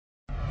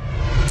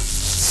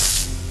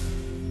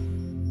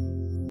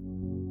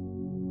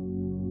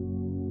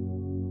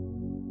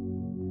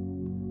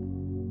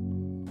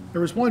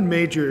There was one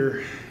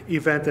major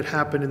event that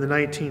happened in the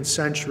 19th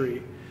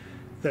century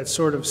that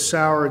sort of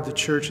soured the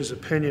church's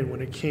opinion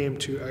when it came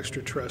to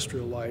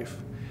extraterrestrial life.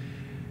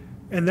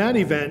 And that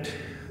event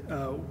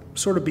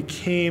sort of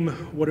became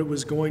what it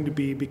was going to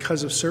be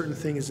because of certain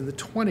things in the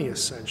 20th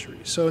century.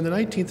 So in the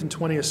 19th and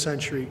 20th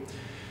century,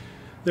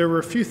 there were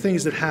a few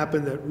things that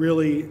happened that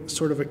really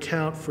sort of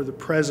account for the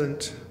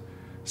present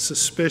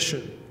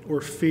suspicion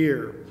or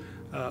fear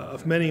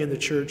of many in the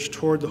church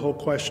toward the whole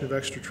question of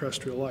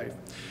extraterrestrial life.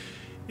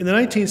 In the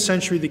 19th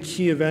century, the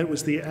key event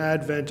was the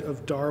advent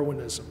of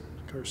Darwinism.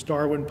 Of course,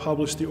 Darwin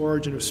published The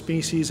Origin of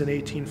Species in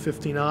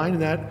 1859,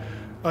 and that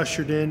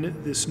ushered in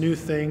this new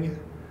thing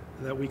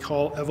that we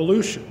call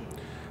evolution,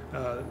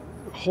 a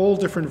whole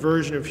different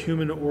version of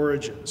human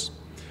origins.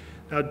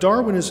 Now,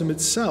 Darwinism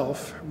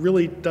itself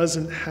really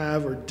doesn't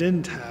have, or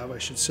didn't have, I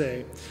should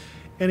say,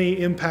 any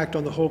impact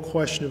on the whole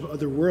question of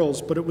other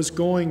worlds, but it was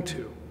going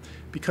to,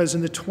 because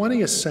in the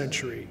 20th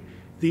century,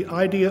 the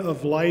idea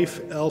of life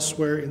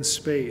elsewhere in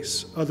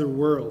space, other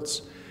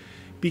worlds,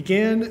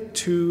 began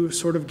to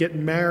sort of get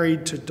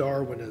married to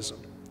Darwinism.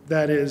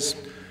 That is,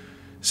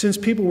 since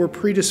people were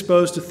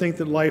predisposed to think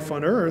that life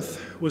on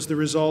Earth was the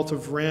result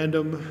of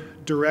random,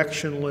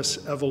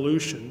 directionless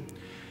evolution,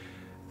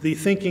 the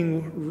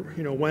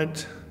thinking,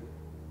 went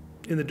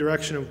in the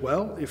direction of,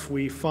 well, if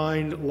we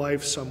find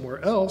life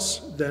somewhere else,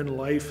 then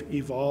life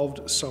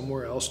evolved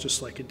somewhere else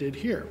just like it did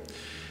here.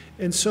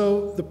 And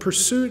so the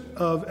pursuit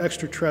of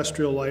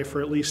extraterrestrial life,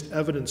 or at least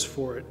evidence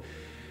for it,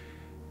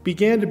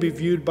 began to be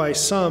viewed by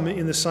some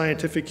in the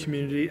scientific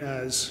community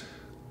as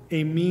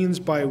a means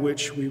by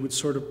which we would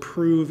sort of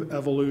prove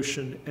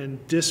evolution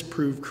and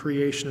disprove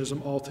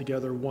creationism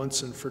altogether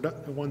once and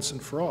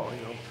for all.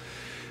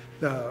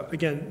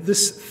 Again,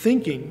 this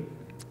thinking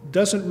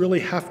doesn't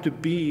really have to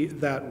be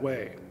that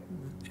way.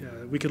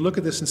 We could look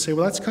at this and say,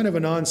 well, that's kind of a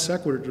non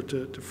sequitur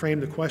to frame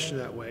the question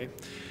that way.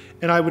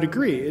 And I would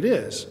agree, it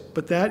is.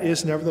 But that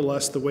is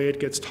nevertheless the way it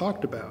gets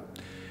talked about.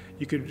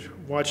 You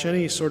could watch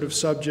any sort of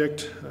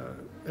subject,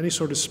 any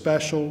sort of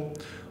special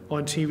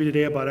on TV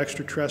today about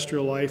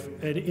extraterrestrial life,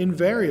 and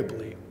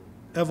invariably,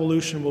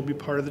 evolution will be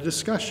part of the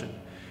discussion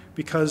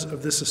because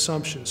of this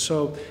assumption.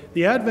 So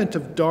the advent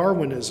of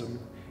Darwinism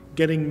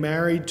getting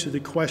married to the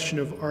question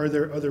of are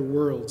there other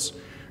worlds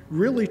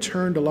really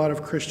turned a lot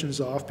of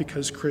Christians off,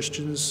 because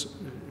Christians,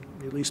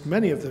 at least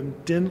many of them,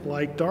 didn't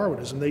like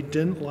Darwinism. They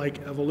didn't like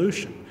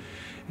evolution.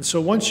 And so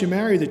once you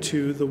marry the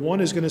two, the one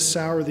is going to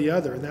sour the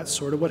other, and that's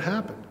sort of what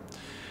happened.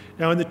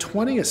 Now, in the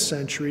 20th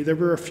century, there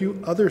were a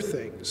few other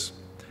things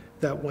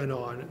that went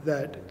on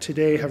that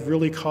today have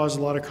really caused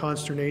a lot of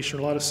consternation,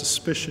 a lot of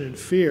suspicion and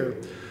fear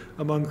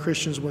among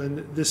Christians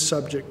when this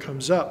subject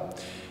comes up.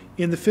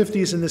 In the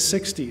 50s and the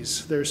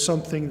 60s, there's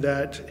something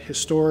that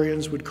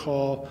historians would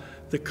call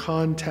the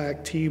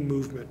contactee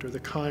movement, or the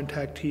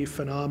contactee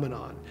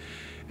phenomenon.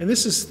 And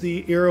this is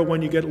the era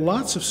when you get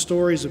lots of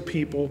stories of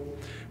people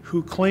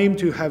who claim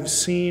to have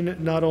seen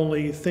not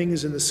only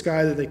things in the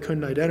sky that they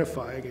couldn't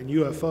identify, again,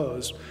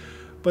 UFOs,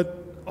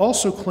 but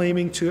also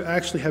claiming to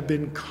actually have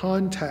been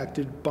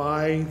contacted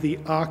by the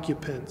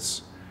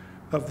occupants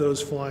of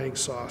those flying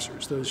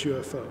saucers, those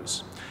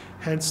UFOs,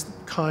 hence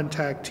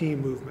contactee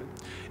movement.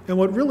 And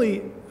what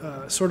really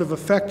sort of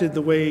affected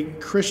the way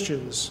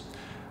Christians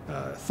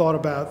thought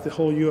about the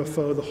whole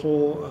UFO, the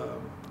whole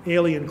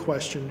alien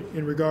question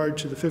in regard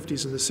to the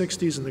 50s and the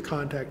 60s and the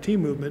contactee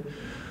movement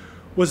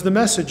was the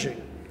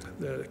messaging.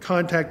 The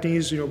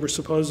contactees, were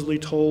supposedly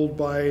told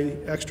by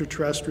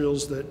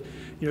extraterrestrials that,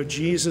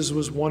 Jesus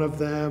was one of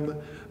them.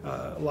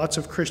 Lots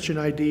of Christian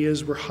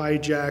ideas were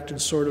hijacked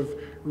and sort of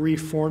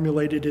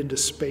reformulated into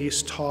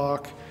space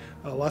talk.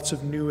 Lots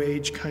of New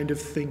Age kind of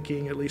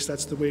thinking, at least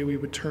that's the way we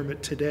would term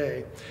it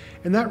today.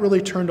 And that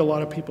really turned a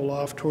lot of people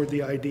off toward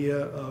the idea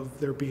of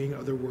there being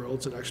other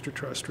worlds and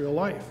extraterrestrial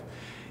life.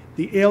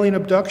 The alien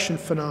abduction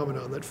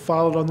phenomenon that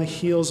followed on the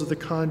heels of the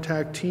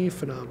contactee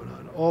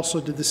phenomenon also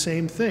did the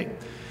same thing.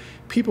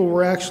 People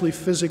were actually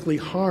physically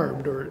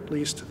harmed, or at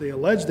least they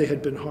alleged they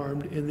had been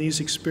harmed in these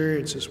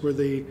experiences, where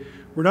they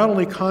were not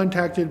only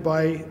contacted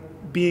by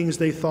beings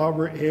they thought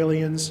were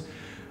aliens,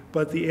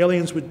 but the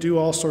aliens would do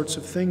all sorts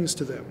of things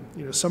to them,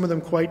 some of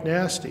them quite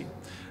nasty,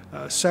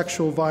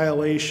 sexual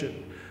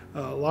violation,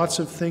 lots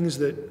of things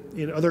that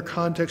in other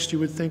contexts you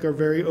would think are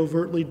very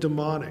overtly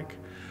demonic,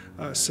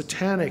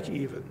 satanic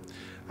even.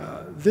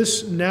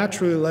 This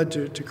naturally led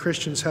to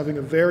Christians having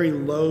a very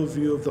low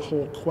view of the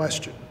whole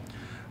question.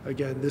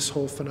 Again, this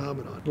whole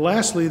phenomenon.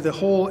 Lastly, the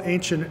whole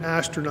ancient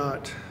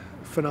astronaut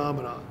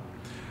phenomenon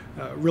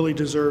really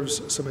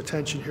deserves some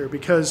attention here,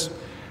 because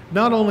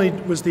not only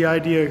was the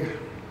idea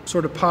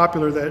sort of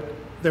popular that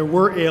there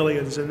were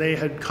aliens and they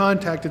had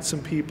contacted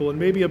some people and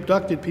maybe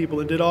abducted people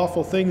and did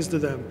awful things to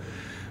them,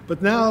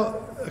 but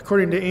now,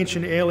 according to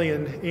ancient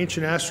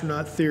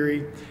astronaut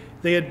theory,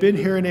 they had been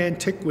here in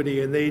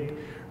antiquity and they'd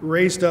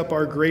raised up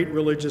our great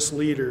religious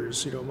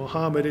leaders,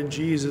 Muhammad and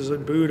Jesus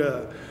and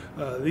Buddha.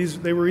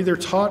 They were either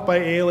taught by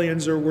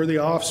aliens or were the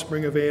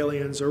offspring of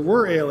aliens or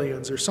were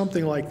aliens or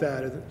something like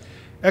that.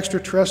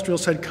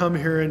 extraterrestrials had come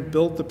here and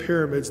built the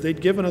pyramids.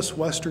 They'd given us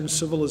Western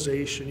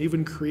civilization,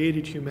 even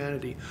created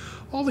humanity.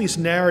 All these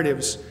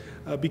narratives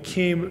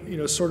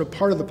became, sort of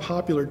part of the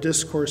popular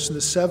discourse in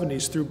the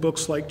 70s through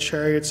books like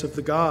Chariots of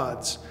the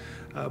Gods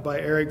by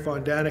Eric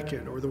von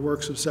Daniken, or the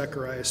works of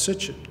Zecharia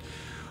Sitchin.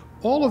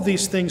 All of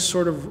these things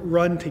sort of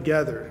run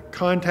together.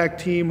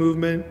 Contactee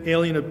movement,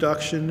 alien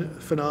abduction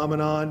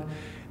phenomenon,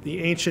 the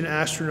ancient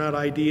astronaut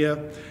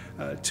idea,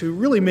 to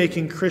really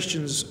making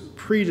Christians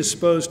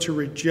predisposed to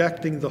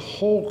rejecting the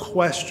whole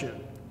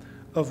question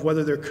of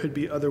whether there could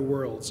be other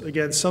worlds.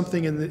 Again,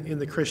 something in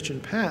the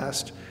Christian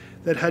past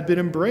that had been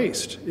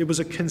embraced. It was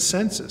a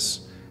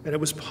consensus, and it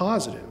was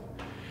positive.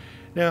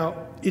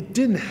 Now, it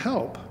didn't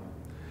help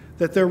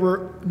that there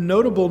were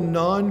notable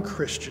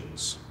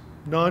non-Christians,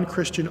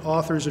 non-Christian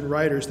authors and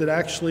writers that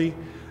actually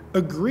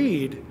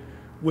agreed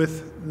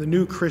with the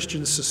new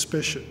Christian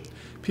suspicion.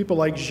 People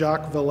like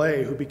Jacques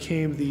Vallée, who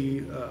became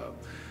the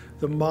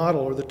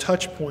model or the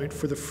touch point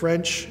for the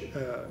French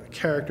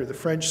character, the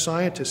French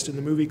scientist in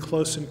the movie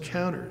Close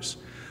Encounters,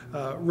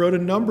 wrote a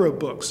number of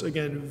books,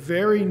 again,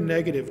 very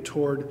negative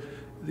toward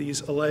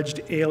these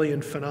alleged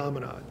alien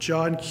phenomena.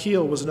 John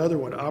Keel was another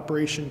one.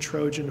 Operation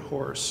Trojan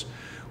Horse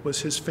was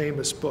his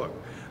famous book.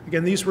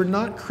 Again, these were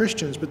not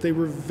Christians, but they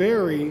were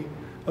very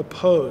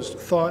opposed,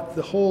 thought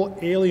the whole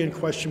alien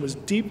question was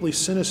deeply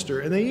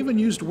sinister, and they even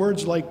used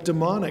words like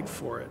demonic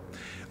for it.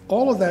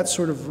 All of that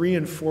sort of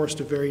reinforced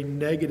a very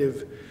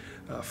negative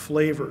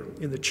flavor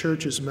in the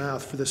church's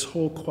mouth for this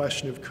whole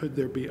question of could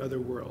there be other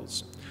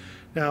worlds.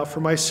 Now, for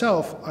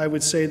myself, I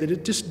would say that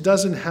it just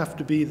doesn't have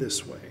to be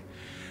this way.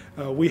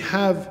 We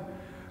have,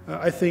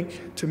 I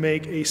think, to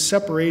make a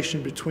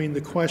separation between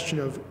the question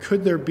of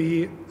could there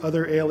be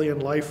other alien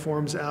life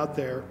forms out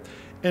there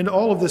and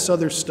all of this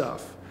other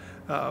stuff,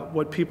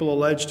 what people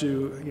allege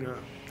to,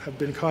 have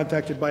been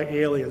contacted by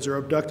aliens or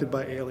abducted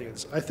by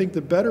aliens. I think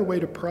the better way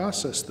to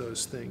process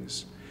those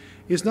things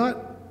is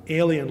not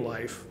alien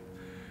life,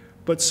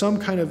 but some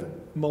kind of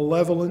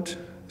malevolent,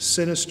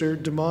 sinister,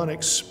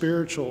 demonic,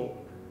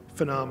 spiritual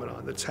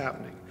phenomenon that's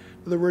happening.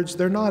 In other words,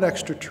 they're not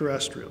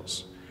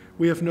extraterrestrials.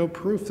 We have no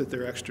proof that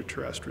they're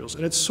extraterrestrials.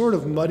 And it's sort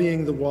of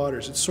muddying the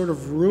waters. It's sort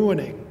of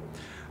ruining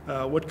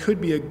what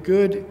could be a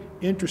good,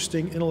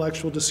 interesting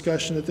intellectual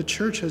discussion that the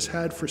church has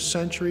had for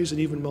centuries and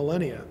even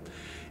millennia.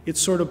 It's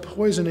sort of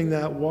poisoning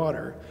that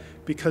water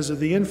because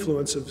of the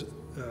influence of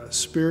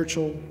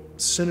spiritual,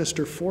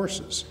 sinister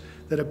forces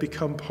that have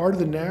become part of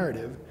the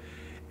narrative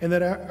and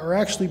that are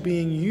actually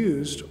being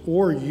used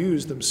or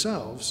use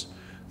themselves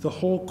the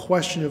whole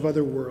question of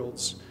other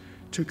worlds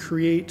to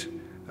create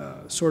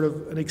sort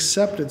of an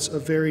acceptance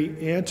of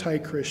very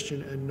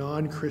anti-Christian and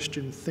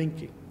non-Christian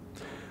thinking.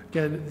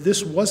 Again,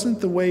 this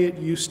wasn't the way it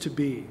used to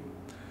be.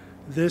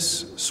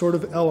 This sort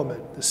of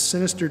element, the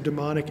sinister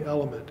demonic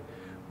element,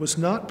 was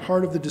not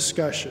part of the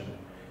discussion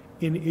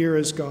in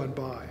eras gone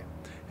by.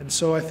 And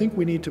so I think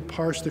we need to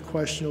parse the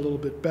question a little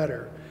bit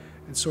better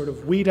and sort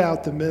of weed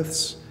out the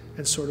myths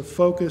and sort of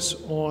focus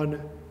on,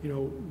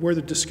 where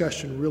the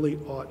discussion really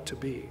ought to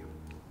be.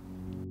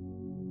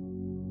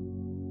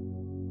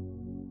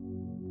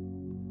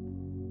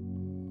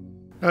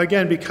 Now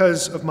again,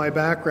 because of my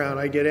background,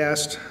 I get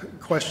asked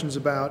questions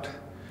about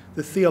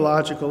the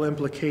theological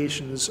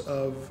implications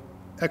of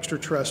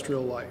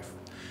extraterrestrial life.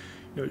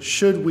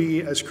 Should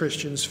we as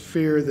Christians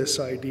fear this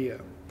idea?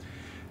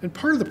 And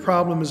part of the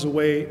problem is the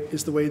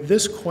way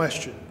this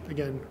question,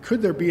 again,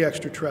 could there be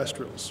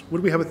extraterrestrials?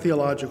 Would we have a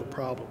theological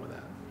problem with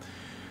that?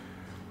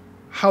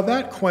 How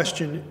that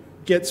question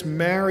gets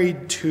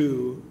married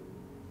to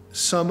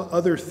some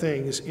other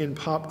things in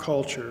pop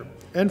culture,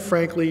 and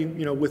frankly,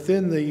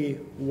 within the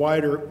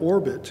wider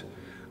orbit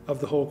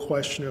of the whole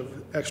question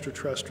of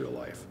extraterrestrial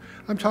life.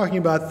 I'm talking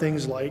about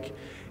things like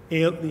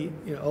the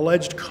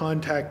alleged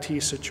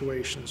contactee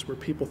situations where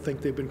people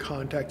think they've been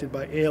contacted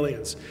by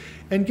aliens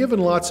and given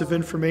lots of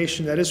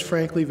information that is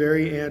frankly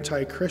very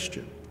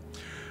anti-Christian.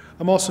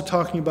 I'm also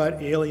talking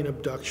about alien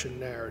abduction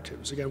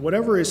narratives. Again,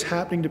 whatever is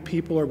happening to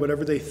people or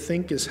whatever they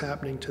think is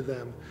happening to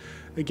them,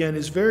 again,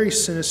 is very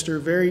sinister,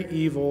 very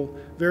evil,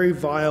 very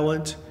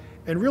violent,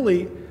 and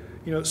really,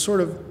 sort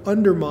of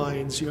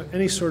undermines,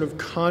 any sort of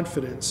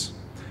confidence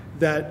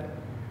that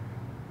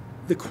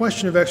the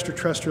question of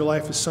extraterrestrial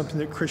life is something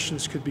that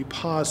Christians could be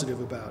positive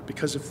about.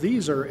 Because if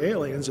these are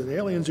aliens and the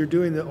aliens are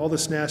doing all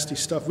this nasty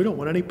stuff, we don't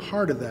want any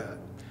part of that.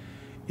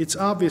 It's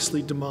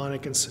obviously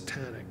demonic and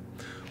satanic.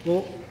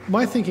 Well,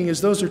 my thinking is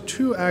those are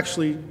two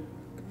actually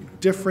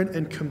different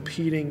and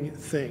competing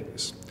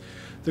things.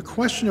 The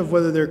question of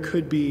whether there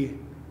could be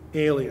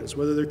aliens,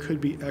 whether there could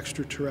be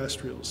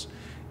extraterrestrials,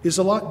 is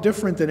a lot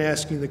different than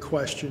asking the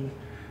question,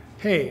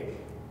 hey,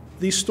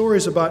 these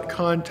stories about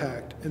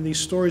contact and these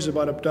stories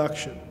about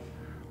abduction,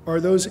 are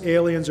those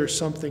aliens or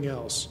something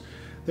else?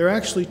 They're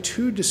actually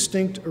two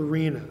distinct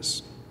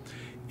arenas.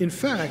 In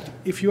fact,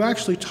 if you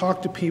actually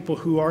talk to people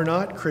who are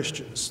not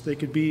Christians, they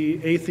could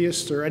be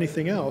atheists or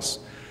anything else,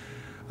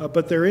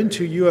 but they're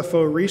into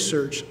UFO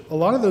research, a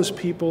lot of those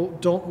people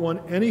don't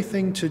want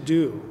anything to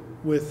do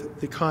with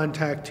the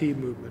contactee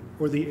movement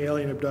or the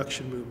alien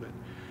abduction movement.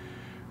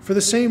 for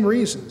the same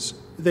reasons.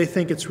 They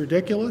think it's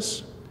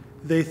ridiculous.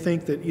 They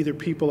think that either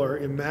people are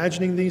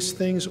imagining these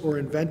things or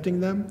inventing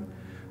them.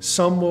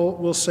 Some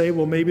will say,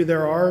 well, maybe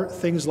there are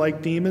things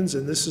like demons,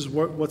 and this is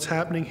what's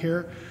happening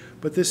here.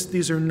 But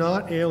these are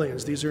not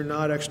aliens. These are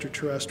not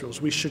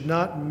extraterrestrials. We should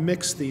not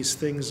mix these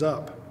things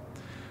up.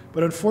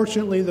 But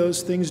unfortunately,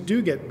 those things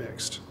do get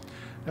mixed.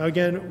 Now,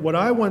 again, what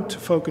I want to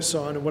focus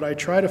on and what I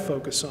try to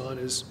focus on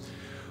is,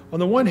 on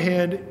the one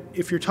hand,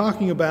 if you're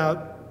talking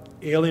about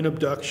alien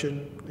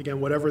abduction, again,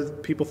 whatever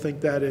people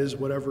think that is,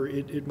 whatever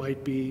it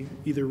might be,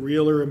 either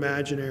real or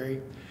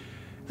imaginary,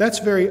 that's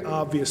very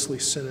obviously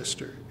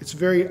sinister. It's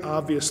very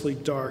obviously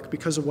dark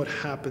because of what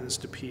happens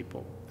to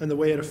people and the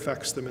way it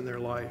affects them in their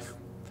life.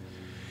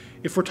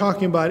 If we're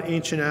talking about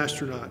ancient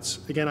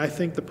astronauts, again, I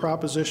think the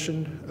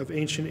proposition of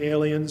ancient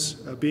aliens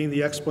being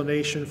the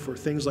explanation for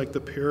things like the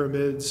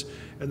pyramids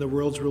and the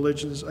world's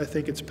religions, I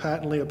think it's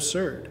patently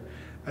absurd.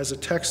 As a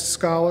text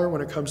scholar,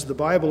 when it comes to the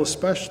Bible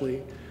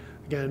especially,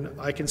 again,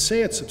 I can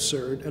say it's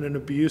absurd and an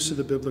abuse of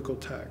the biblical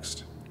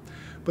text.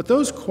 But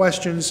those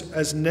questions,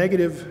 as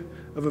negative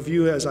of a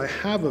view as I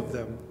have of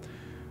them,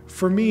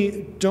 for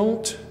me,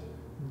 don't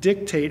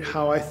dictate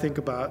how I think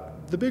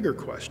about the bigger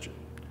question.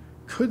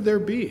 Could there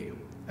be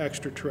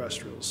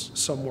extraterrestrials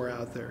somewhere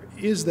out there?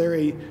 Is there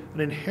an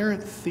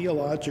inherent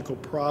theological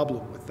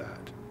problem with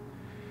that?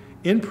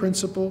 In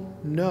principle,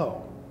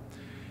 no.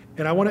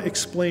 And I want to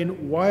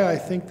explain why I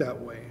think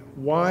that way,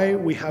 why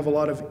we have a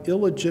lot of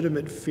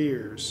illegitimate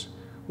fears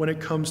when it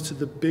comes to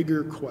the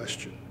bigger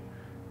question.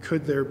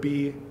 Could there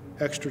be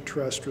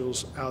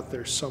extraterrestrials out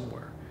there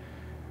somewhere?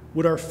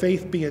 Would our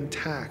faith be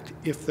intact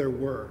if there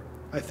were?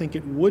 I think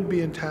it would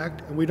be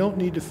intact, and we don't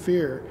need to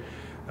fear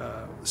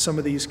some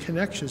of these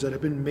connections that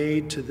have been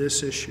made to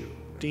this issue.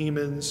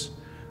 Demons,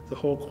 the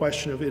whole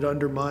question of it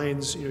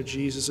undermines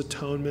Jesus'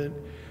 atonement,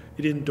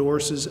 it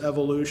endorses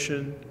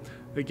evolution,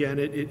 again,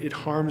 it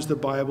harms the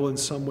Bible in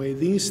some way.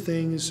 These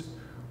things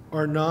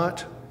are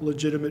not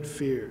legitimate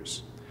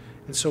fears.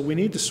 And so we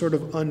need to sort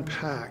of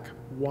unpack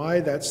why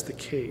that's the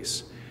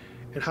case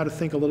and how to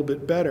think a little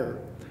bit better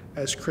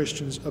as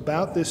Christians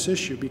about this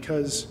issue,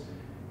 because,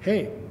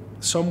 hey,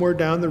 somewhere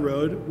down the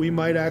road, we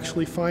might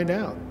actually find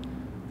out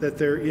that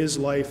there is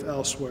life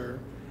elsewhere,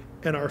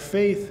 and our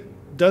faith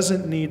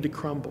doesn't need to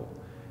crumble.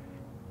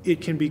 It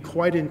can be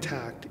quite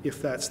intact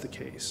if that's the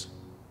case.